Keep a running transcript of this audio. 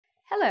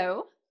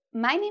Hello,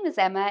 my name is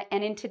Emma,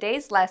 and in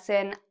today's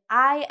lesson,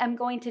 I am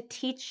going to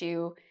teach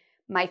you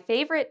my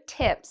favorite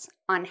tips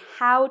on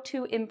how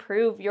to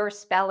improve your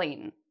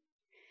spelling.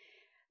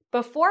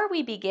 Before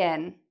we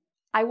begin,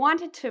 I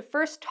wanted to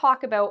first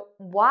talk about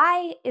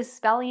why is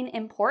spelling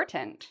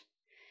important.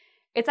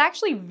 It's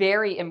actually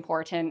very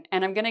important,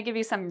 and I'm going to give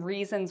you some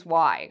reasons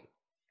why.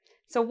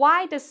 So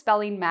why does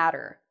spelling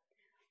matter?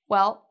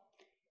 Well,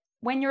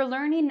 when you're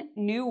learning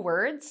new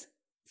words,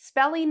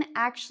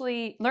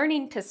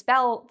 learning to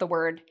spell the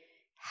word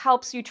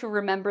helps you to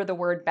remember the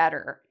word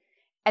better.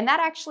 And that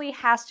actually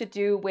has to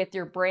do with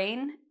your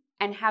brain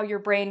and how your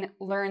brain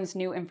learns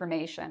new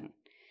information.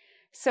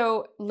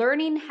 So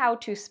learning how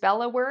to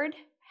spell a word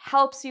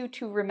helps you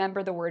to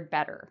remember the word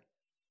better.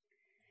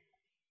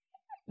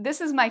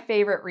 This is my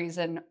favorite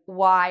reason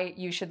why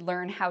you should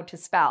learn how to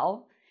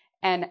spell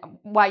and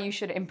why you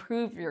should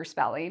improve your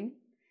spelling.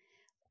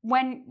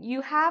 When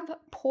you have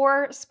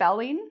poor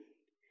spelling,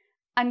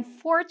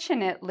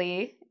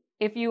 unfortunately,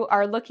 if you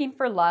are looking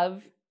for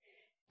love,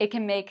 it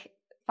can make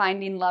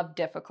finding love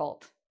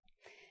difficult,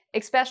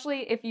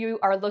 especially if you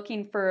are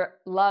looking for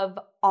love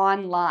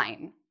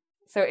online.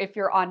 So if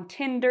you're on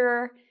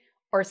Tinder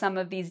or some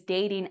of these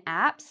dating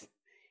apps,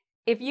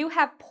 if you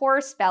have poor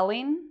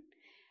spelling,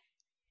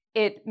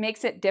 it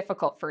makes it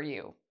difficult for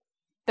you.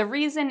 The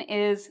reason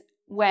is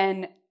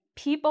when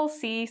people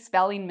see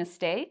spelling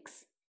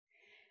mistakes,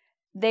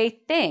 they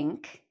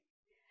think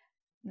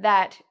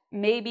that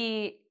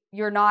maybe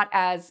you're not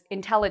as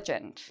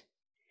intelligent.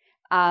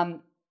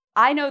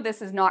 I know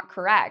this is not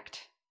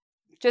correct.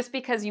 Just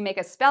because you make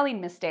a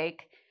spelling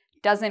mistake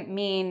doesn't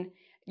mean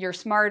you're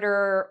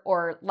smarter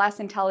or less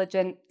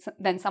intelligent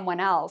than someone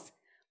else.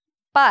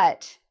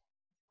 But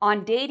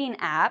on dating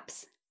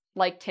apps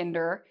like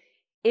Tinder,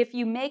 if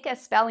you make a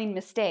spelling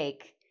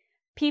mistake,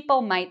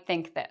 people might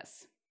think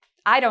this.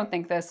 I don't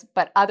think this,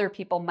 but other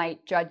people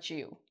might judge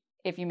you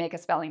if you make a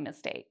spelling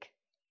mistake.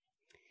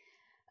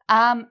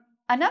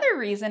 Another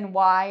reason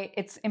why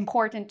it's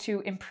important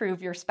to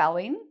improve your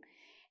spelling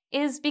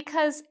is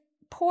because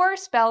poor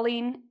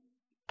spelling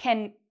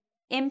can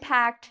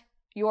impact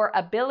your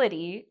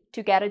ability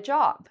to get a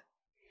job.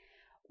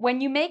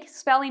 When you make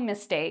spelling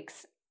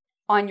mistakes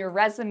on your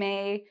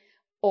resume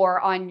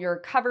or on your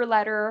cover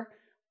letter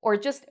or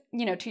just,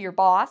 to your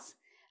boss,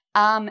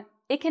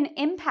 it can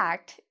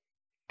impact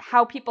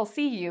how people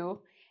see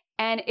you,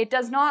 and it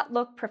does not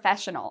look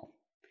professional.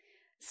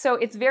 So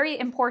it's very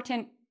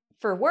important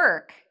for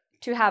work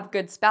to have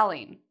good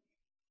spelling.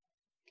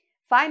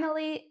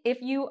 Finally,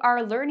 if you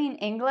are learning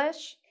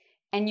English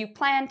and you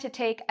plan to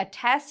take a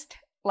test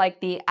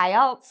like the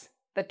IELTS,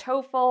 the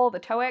TOEFL, the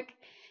TOEIC,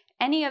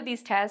 any of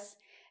these tests,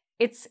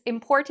 it's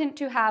important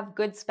to have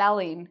good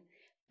spelling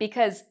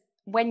because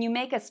when you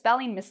make a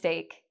spelling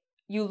mistake,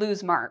 you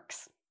lose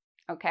marks.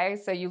 Okay,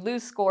 so you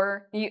lose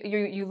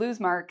you lose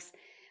marks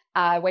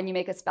when you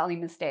make a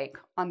spelling mistake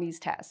on these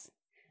tests.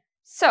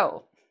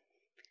 So,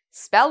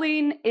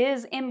 spelling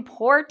is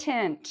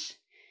important.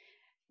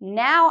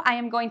 Now I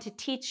am going to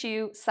teach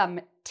you some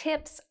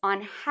tips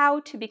on how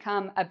to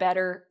become a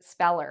better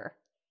speller.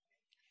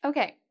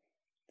 Okay,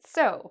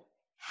 so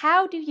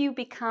how do you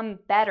become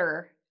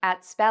better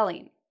at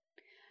spelling?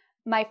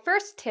 My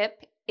first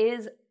tip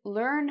is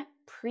learn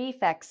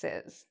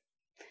prefixes.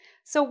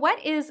 So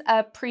what is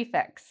a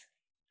prefix?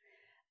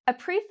 A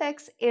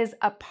prefix is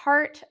a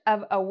part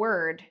of a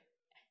word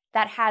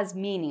that has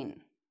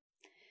meaning.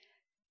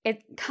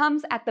 It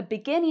comes at the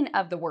beginning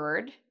of the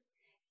word,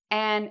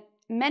 and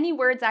many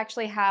words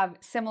actually have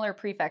similar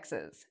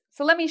prefixes.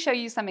 So let me show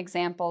you some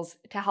examples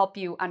to help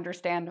you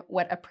understand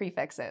what a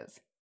prefix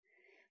is.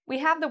 We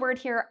have the word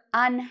here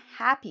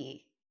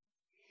unhappy.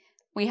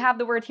 We have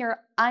the word here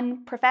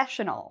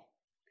unprofessional.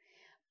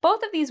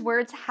 Both of these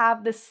words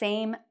have the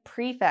same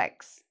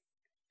prefix.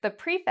 The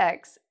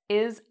prefix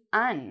is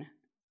un.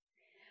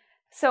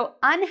 So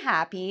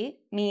unhappy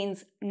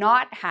means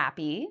not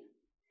happy.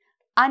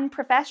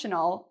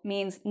 Unprofessional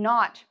means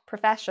not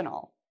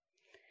professional.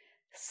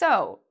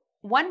 So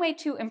one way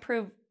to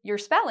improve your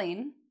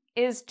spelling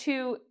is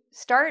to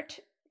start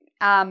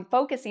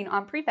focusing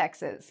on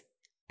prefixes.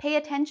 Pay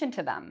attention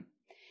to them.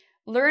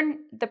 Learn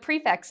the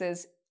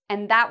prefixes,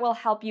 and that will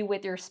help you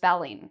with your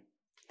spelling.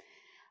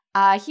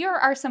 Here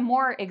are some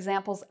more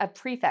examples of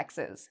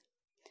prefixes.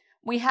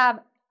 We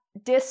have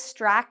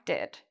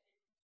distracted,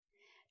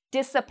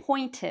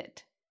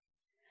 disappointed.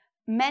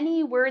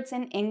 Many words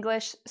in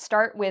English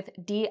start with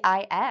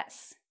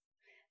dis.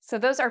 So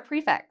those are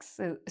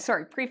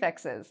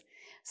prefixes.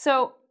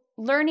 So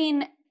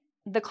learning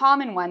the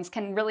common ones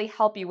can really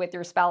help you with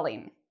your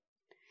spelling.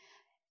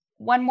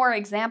 One more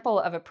example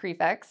of a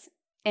prefix.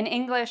 In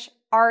English,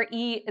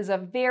 re is a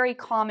very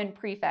common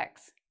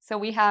prefix. So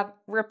we have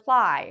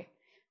reply,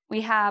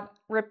 we have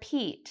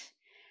repeat.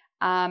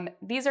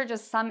 These are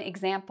just some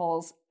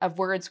examples of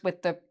words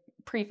with the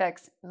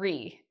prefix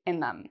re in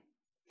them.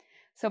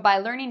 So by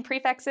learning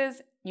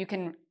prefixes, you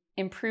can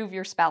improve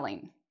your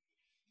spelling.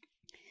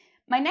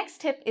 My next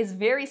tip is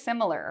very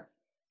similar.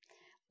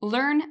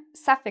 Learn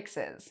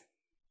suffixes.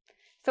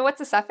 So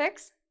what's a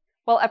suffix?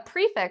 Well, a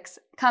prefix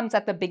comes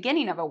at the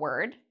beginning of a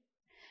word.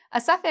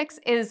 A suffix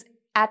is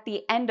at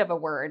the end of a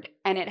word,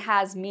 and it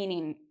has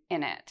meaning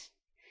in it.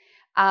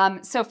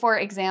 So for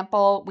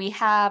example, we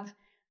have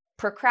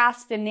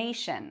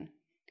procrastination,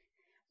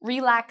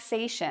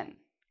 relaxation.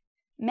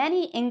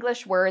 Many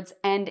English words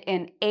end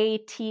in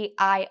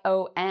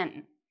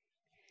ation.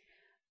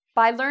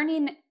 By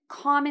learning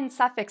common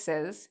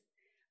suffixes,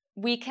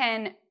 we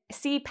can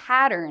see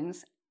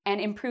patterns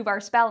and improve our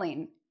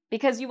spelling,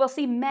 because you will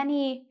see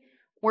many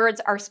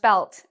words are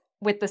spelt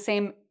with the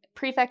same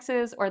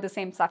prefixes or the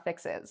same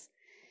suffixes.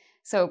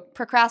 So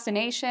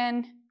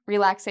procrastination,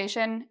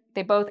 relaxation,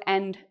 they both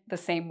end the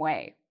same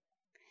way.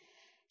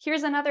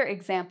 Here's another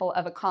example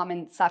of a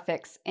common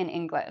suffix in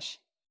English,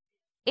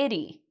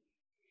 itty.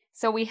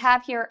 So we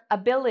have here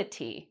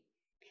ability.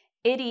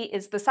 Itty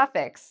is the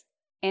suffix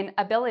in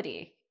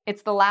ability.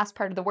 It's the last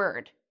part of the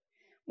word.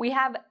 We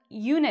have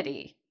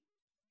unity.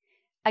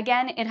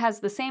 Again, it has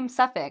the same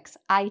suffix,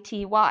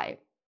 ity.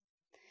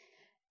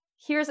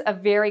 Here's a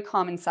very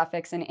common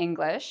suffix in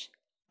English,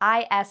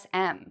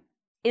 ism,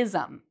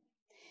 ism.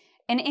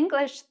 In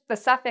English, the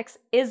suffix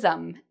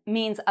ism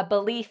means a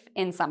belief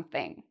in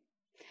something,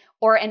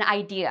 or an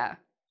idea,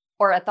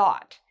 or a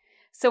thought.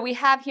 So we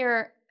have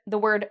here the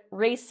word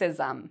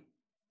racism.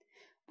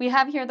 We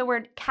have here the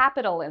word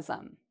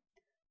capitalism.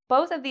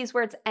 Both of these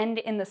words end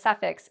in the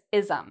suffix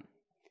ism.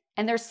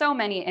 And there's so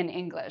many in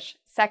English.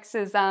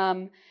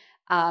 Sexism,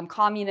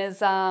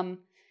 communism,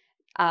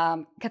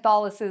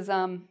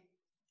 Catholicism.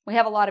 We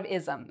have a lot of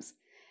isms.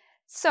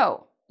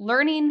 So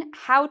learning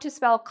how to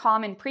spell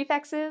common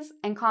prefixes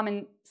and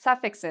common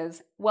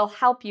suffixes will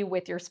help you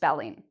with your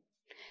spelling.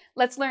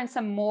 Let's learn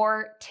some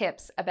more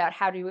tips about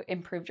how to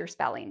improve your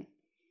spelling.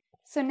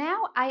 So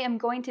now I am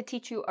going to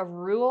teach you a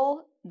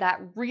rule that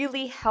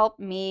really helped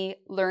me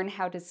learn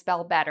how to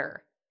spell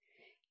better.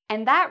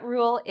 And that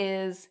rule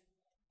is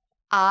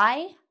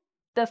I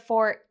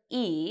before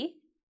E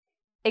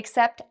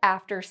except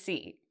after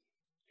C.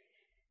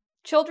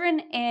 Children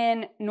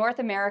in North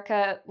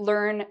America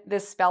learn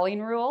this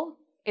spelling rule.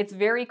 It's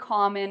very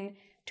common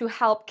to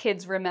help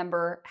kids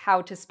remember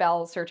how to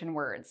spell certain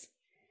words.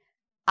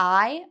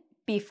 I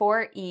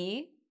before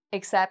E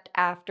except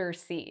after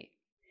C.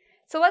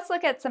 So let's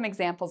look at some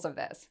examples of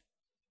this.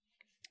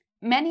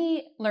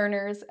 Many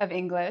learners of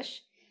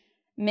English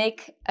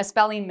make a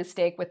spelling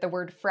mistake with the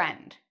word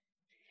friend.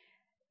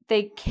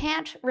 They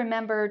can't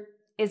remember,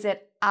 is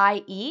it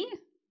IE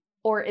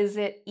or is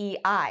it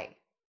EI?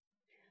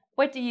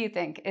 What do you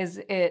think?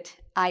 Is it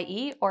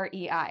IE or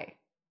EI?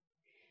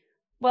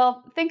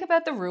 Well, think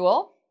about the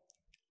rule.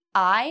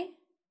 I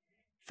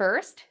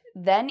first,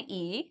 then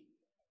E.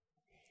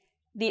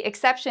 The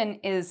exception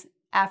is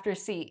after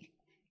C.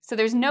 So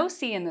there's no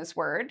C in this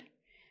word.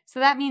 So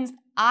that means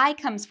I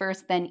comes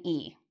first, then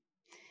E.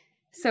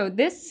 So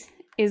this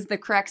is the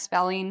correct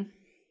spelling.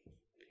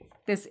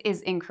 This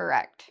is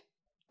incorrect.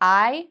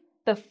 I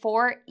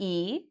before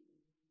E,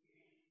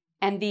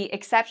 and the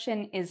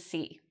exception is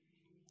C.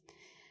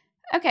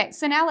 Okay,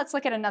 so now let's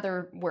look at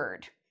another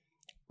word,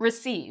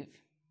 receive.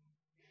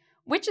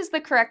 Which is the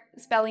correct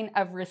spelling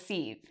of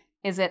receive?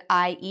 Is it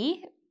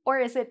IE or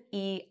is it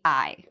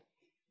EI?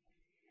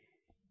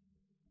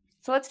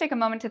 So let's take a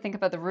moment to think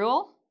about the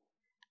rule.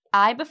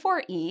 I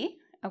before E,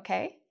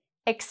 okay,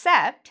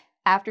 except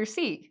after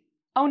C.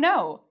 Oh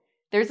no,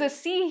 there's a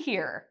C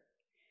here.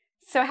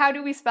 So how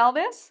do we spell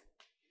this?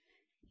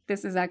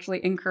 This is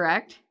actually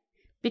incorrect.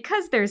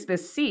 Because there's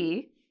this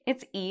C,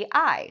 it's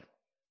EI.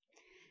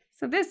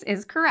 So this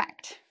is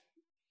correct.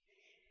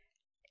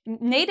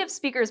 Native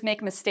speakers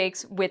make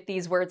mistakes with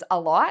these words a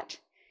lot.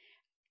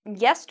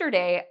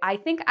 Yesterday, I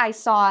think I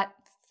saw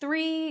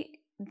 3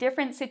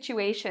 different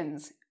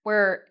situations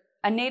where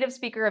a native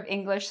speaker of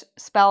English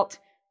spelt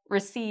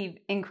receive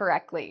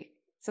incorrectly.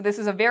 So this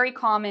is a very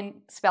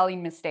common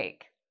spelling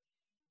mistake.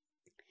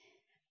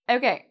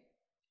 Okay,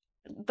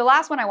 the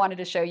last one I wanted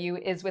to show you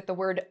is with the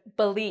word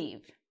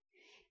believe.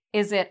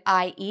 Is it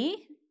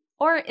IE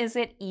or is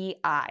it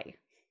EI?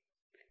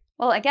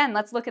 Well, again,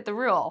 let's look at the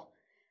rule.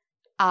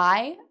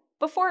 I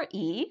before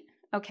E,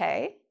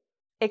 okay,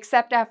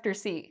 except after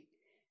C.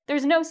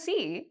 There's no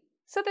C,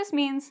 so this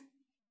means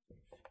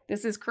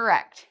this is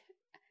correct,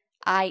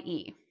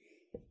 IE.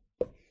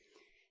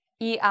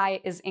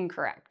 EI is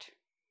incorrect.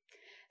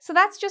 So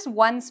that's just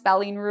one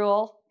spelling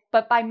rule,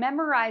 but by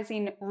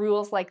memorizing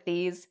rules like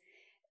these,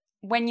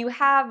 when you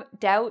have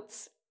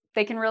doubts,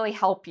 they can really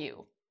help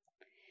you.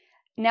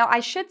 Now, I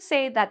should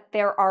say that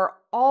there are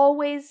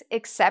always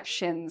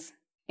exceptions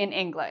in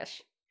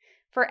English.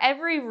 For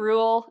every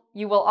rule,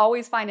 you will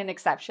always find an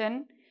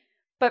exception,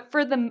 but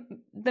for the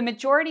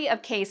majority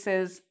of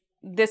cases,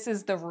 this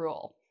is the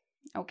rule,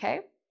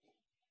 okay?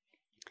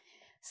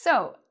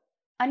 So,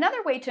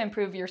 another way to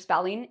improve your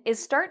spelling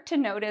is start to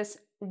notice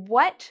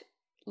what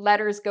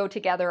letters go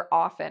together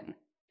often.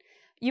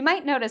 You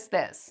might notice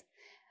this.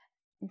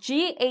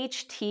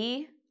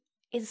 GHT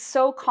is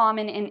so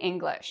common in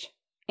English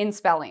in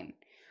spelling.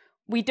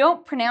 We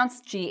don't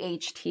pronounce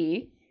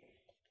GHT,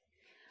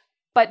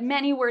 but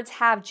many words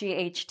have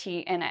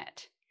GHT in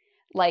it.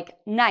 like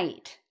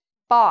night,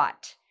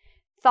 bought,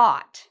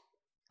 thought,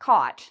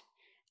 caught.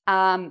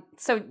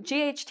 So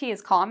GHT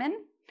is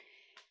common.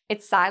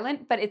 It's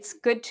silent, but it's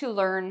good to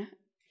learn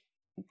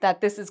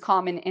that this is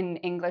common in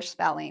English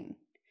spelling.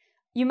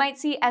 You might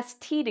see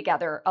ST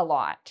together a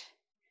lot,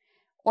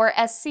 or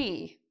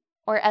SC,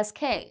 or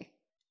SK.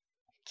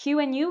 Q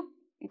and U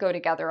go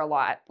together a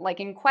lot, like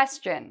in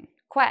question,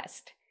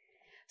 quest.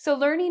 So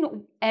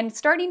learning and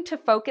starting to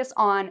focus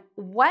on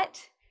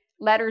what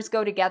letters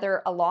go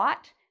together a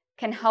lot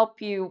can help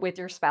you with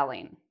your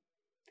spelling.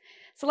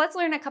 So let's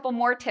learn a couple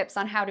more tips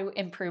on how to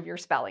improve your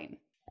spelling.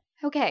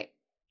 Okay,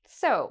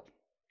 so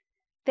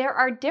there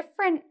are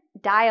different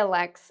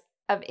dialects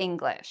of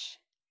English.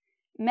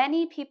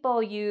 Many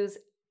people use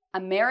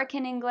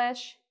American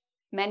English.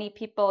 Many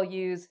people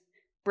use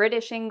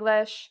British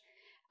English.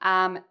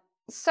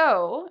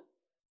 So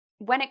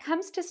when it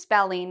comes to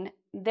spelling,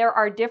 there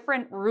are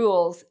different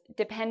rules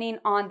depending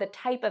on the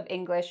type of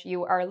English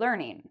you are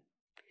learning.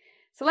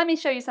 So let me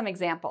show you some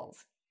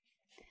examples.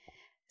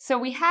 So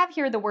we have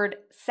here the word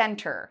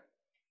center,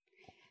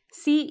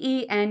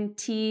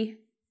 C-E-N-T-R-E.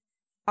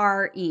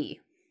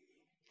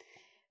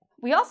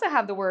 We also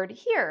have the word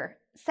here,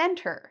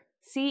 center,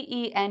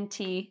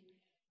 C-E-N-T-E-R.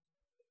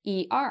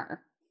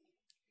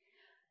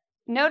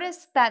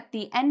 Notice that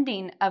the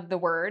ending of the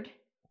word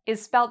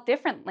is spelled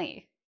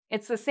differently.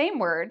 It's the same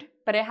word,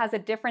 but it has a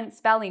different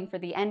spelling for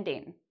the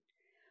ending.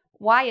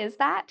 Why is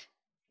that?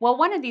 Well,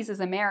 one of these is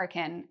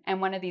American and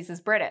one of these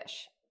is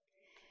British.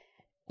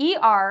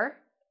 ER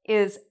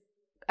is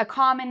a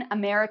common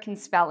American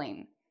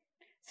spelling.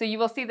 So you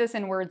will see this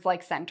in words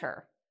like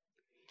center.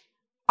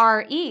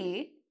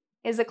 RE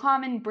is a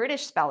common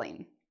British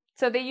spelling.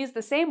 So they use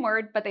the same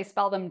word, but they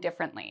spell them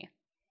differently.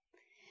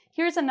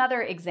 Here's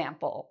another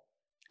example.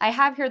 I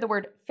have here the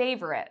word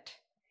favorite,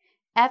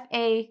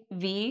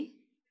 F-A-V-O-U-R-I-T-E,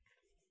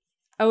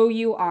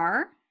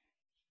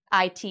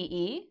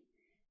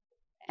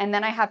 and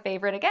then I have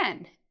favorite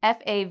again,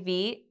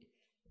 F-A-V-O-R-I-T-E.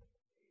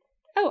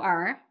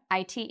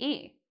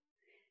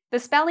 The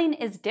spelling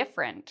is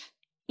different,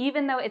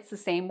 even though it's the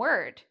same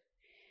word.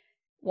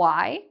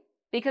 Why?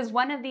 Because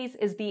one of these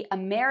is the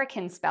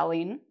American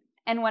spelling,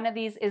 and one of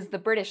these is the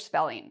British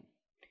spelling.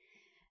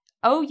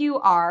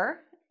 O-U-R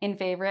in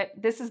favorite,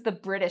 this is the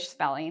British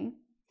spelling,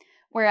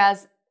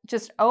 whereas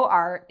just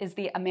O-R is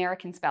the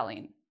American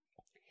spelling.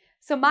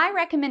 So my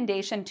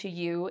recommendation to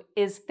you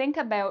is think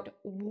about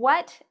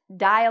what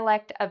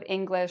dialect of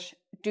English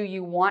do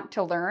you want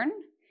to learn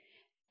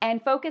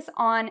and focus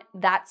on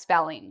that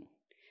spelling.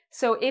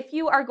 So if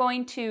you are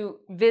going to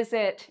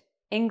visit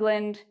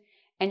England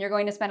and you're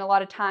going to spend a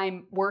lot of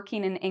time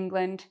working in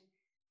England,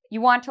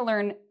 you want to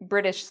learn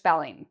British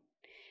spelling.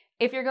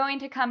 If you're going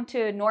to come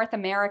to North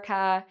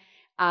America,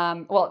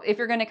 if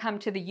you're going to come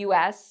to the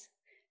US,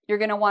 you're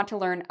going to want to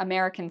learn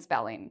American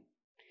spelling.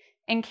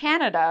 In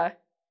Canada,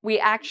 we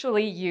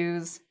actually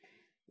use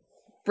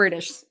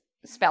British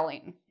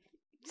spelling.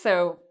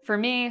 So for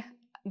me,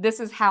 this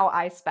is how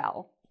I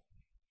spell.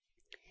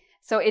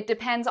 So it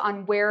depends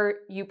on where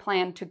you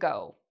plan to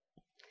go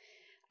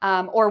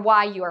or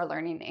why you are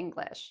learning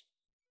English.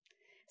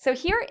 So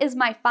here is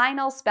my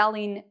final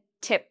spelling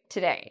tip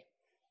today.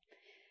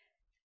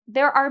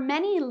 There are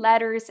many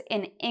letters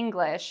in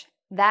English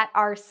that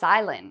are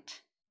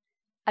silent.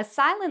 A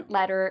silent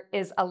letter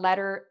is a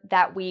letter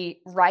that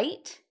we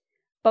write,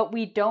 but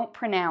we don't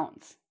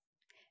pronounce.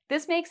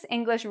 This makes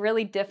English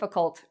really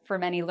difficult for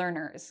many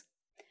learners.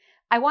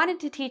 I wanted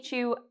to teach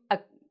you a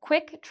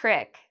quick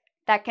trick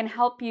that can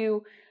help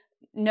you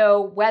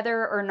know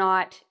whether or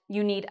not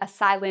you need a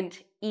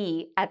silent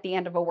E at the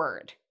end of a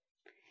word.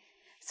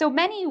 So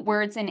many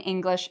words in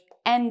English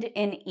end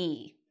in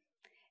E,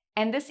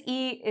 and this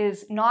E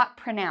is not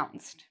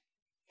pronounced.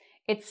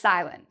 It's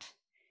silent.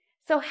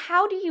 So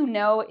how do you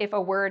know if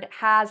a word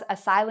has a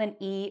silent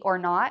E or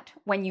not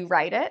when you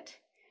write it?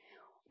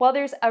 Well,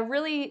 there's a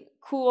really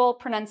cool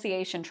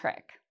pronunciation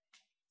trick.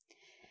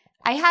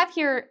 I have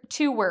here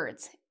two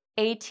words,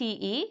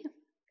 A-T-E,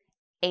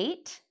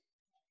 ate,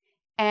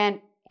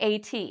 and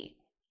A-T,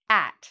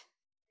 at.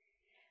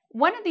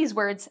 One of these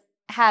words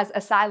has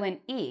a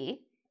silent E,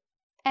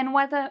 and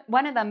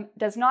one of them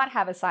does not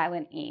have a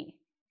silent E.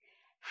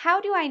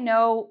 How do I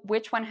know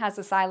which one has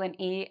a silent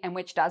E and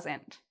which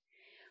doesn't?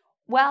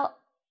 Well,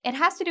 it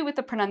has to do with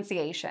the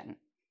pronunciation.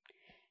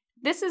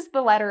 This is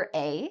the letter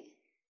A.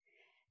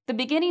 The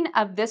beginning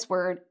of this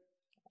word,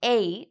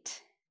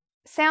 ate,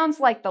 sounds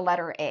like the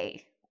letter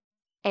A.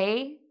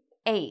 A,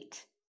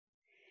 ate.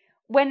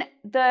 When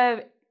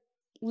the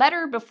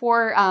letter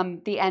before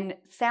the end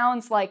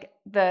sounds like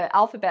the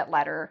alphabet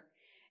letter,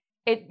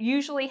 it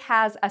usually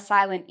has a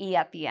silent E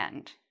at the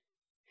end.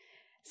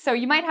 So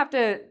you might have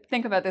to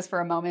think about this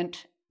for a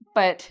moment,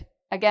 but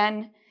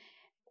again,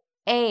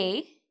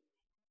 A,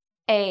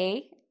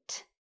 t,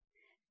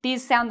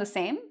 these sound the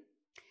same,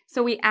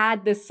 so we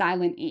add this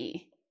silent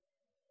E.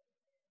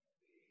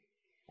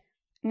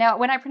 Now,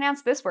 when I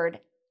pronounce this word,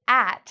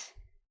 at,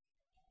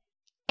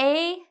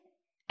 A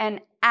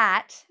and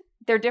at,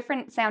 they're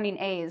different sounding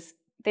A's.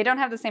 They don't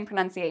have the same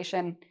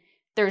pronunciation.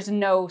 There's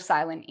no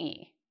silent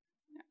E.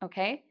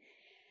 okay?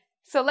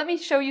 So let me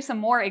show you some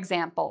more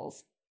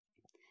examples.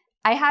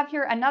 I have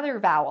here another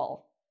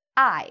vowel,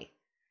 I.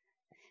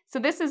 So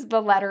this is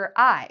the letter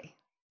I.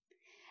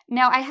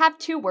 Now I have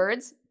two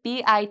words,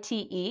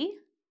 B-I-T-E,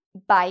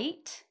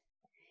 bite,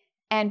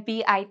 and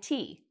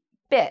B-I-T,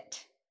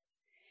 bit.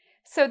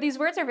 So these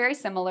words are very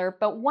similar,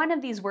 but one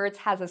of these words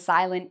has a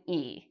silent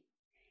E.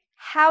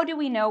 How do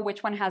we know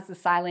which one has the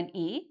silent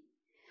E?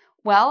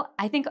 Well,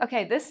 I think,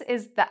 okay, this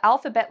is the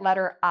alphabet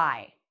letter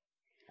I.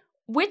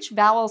 Which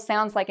vowel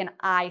sounds like an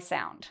I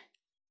sound?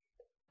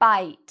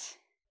 Bite,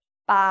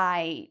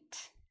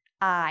 bite,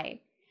 I.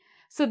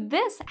 So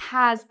this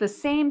has the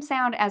same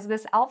sound as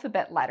this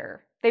alphabet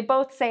letter. They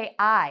both say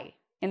I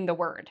in the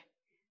word.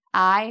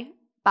 I,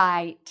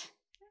 bite,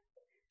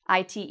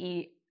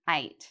 I-T-E,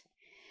 ite.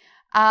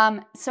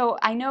 So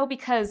I know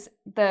because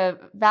the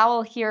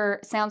vowel here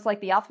sounds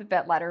like the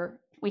alphabet letter,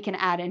 we can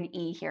add an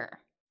E here.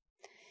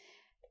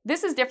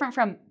 This is different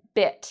from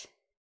bit,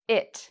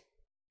 it.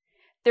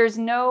 There's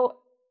no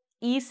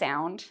E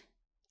sound,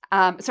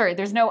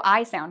 there's no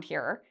I sound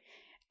here.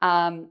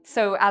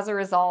 So as a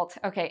result,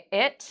 okay,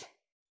 it,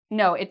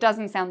 no, it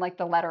doesn't sound like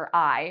the letter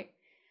I,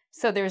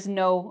 so there's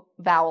no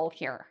vowel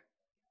here.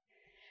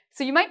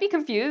 So you might be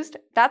confused.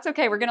 That's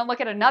okay, we're gonna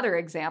look at another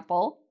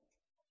example.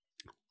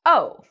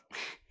 O.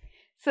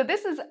 So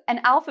this is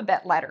an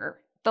alphabet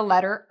letter, the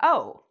letter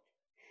O.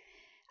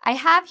 I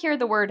have here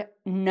the word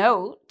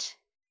note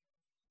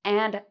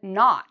and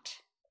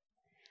not.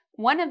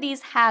 One of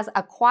these has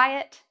a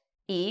quiet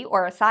E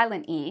or a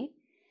silent E,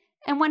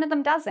 and one of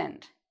them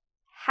doesn't.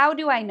 How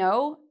do I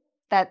know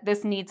that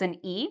this needs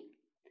an E?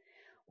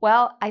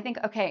 Well, I think,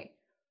 okay,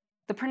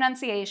 the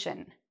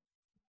pronunciation.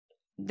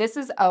 This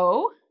is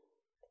O.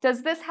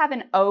 Does this have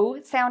an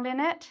O sound in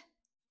it?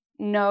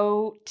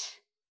 Note.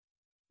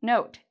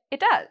 Note. It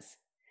does.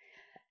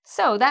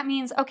 So that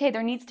means, okay,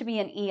 there needs to be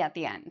an E at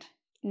the end.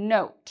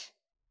 Note.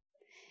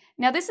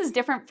 Now this is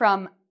different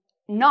from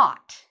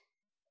not.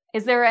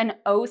 Is there an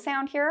O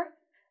sound here?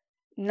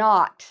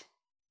 Not.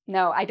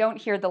 No, I don't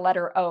hear the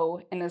letter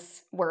O in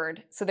this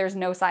word, so there's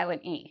no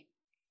silent E.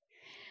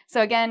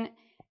 So again,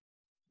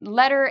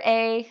 letter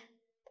A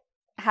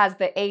has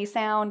the A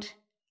sound,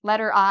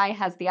 letter I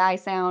has the I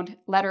sound,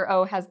 letter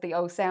O has the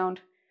O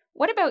sound.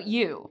 What about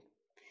U?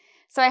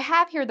 So I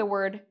have here the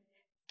word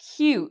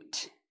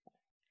cute.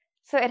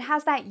 So it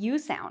has that U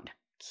sound,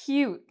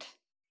 cute,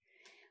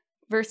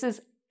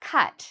 versus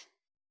cut,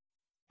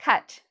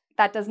 cut.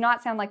 That does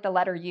not sound like the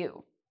letter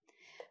U.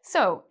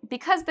 So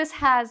because this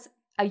has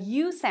a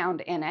U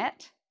sound in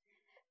it,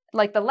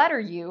 like the letter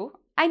U,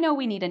 I know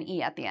we need an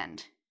E at the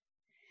end.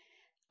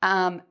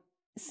 And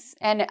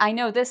I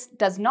know this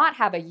does not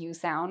have a U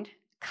sound,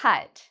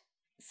 cut,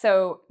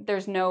 so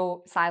there's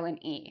no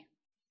silent E.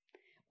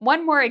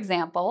 One more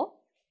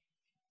example.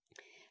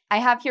 I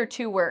have here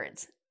two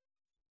words.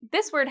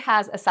 This word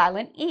has a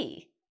silent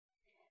E.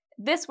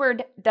 This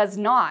word does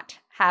not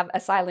have a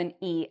silent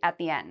E at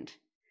the end.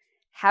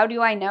 How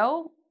do I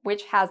know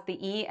which has the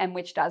E and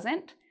which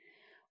doesn't?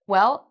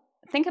 Well,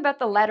 think about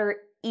the letter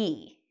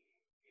E.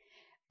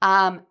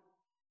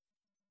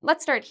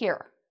 Let's start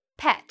here.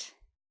 Pet.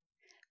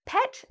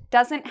 Pet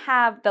doesn't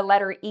have the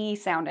letter E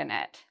sound in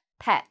it.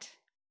 Pet.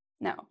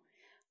 No.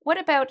 What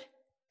about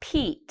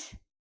Pete?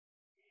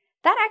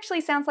 That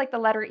actually sounds like the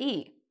letter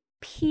E.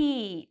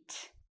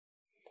 Pete.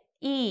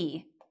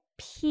 E.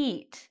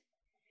 Pete.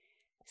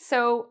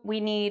 So we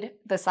need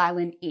the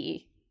silent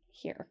E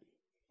here.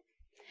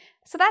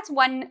 So that's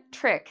one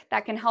trick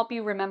that can help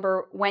you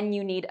remember when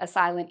you need a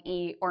silent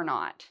E or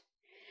not.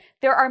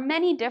 There are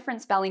many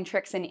different spelling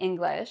tricks in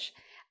English.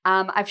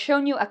 I've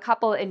shown you a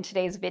couple in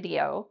today's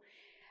video.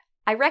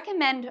 I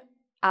recommend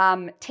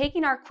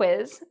taking our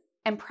quiz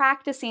and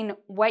practicing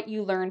what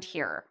you learned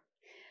here.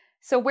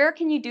 So where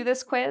can you do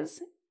this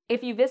quiz?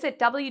 If you visit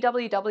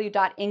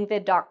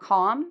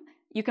www.engvid.com,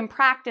 you can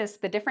practice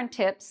the different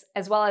tips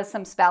as well as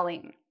some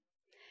spelling.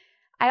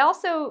 I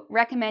also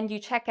recommend you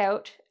check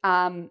out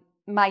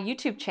my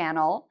YouTube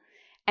channel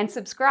and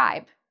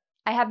subscribe.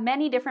 I have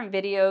many different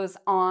videos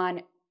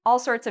on all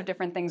sorts of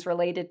different things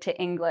related to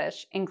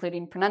English,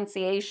 including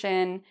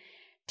pronunciation,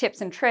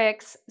 tips and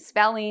tricks,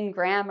 spelling,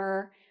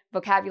 grammar,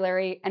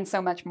 vocabulary, and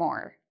so much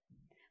more.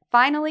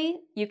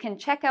 Finally, you can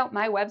check out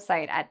my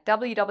website at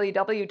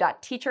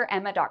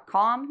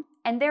www.teacheremma.com,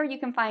 and there you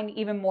can find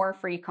even more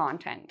free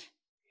content.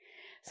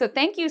 So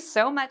thank you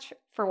so much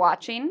for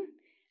watching.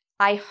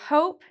 I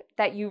hope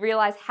that you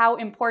realize how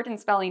important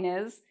spelling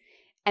is,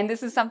 and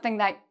this is something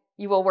that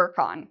you will work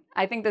on.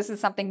 I think this is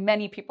something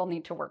many people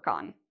need to work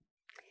on.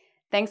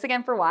 Thanks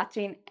again for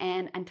watching,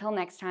 and until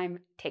next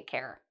time, take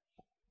care.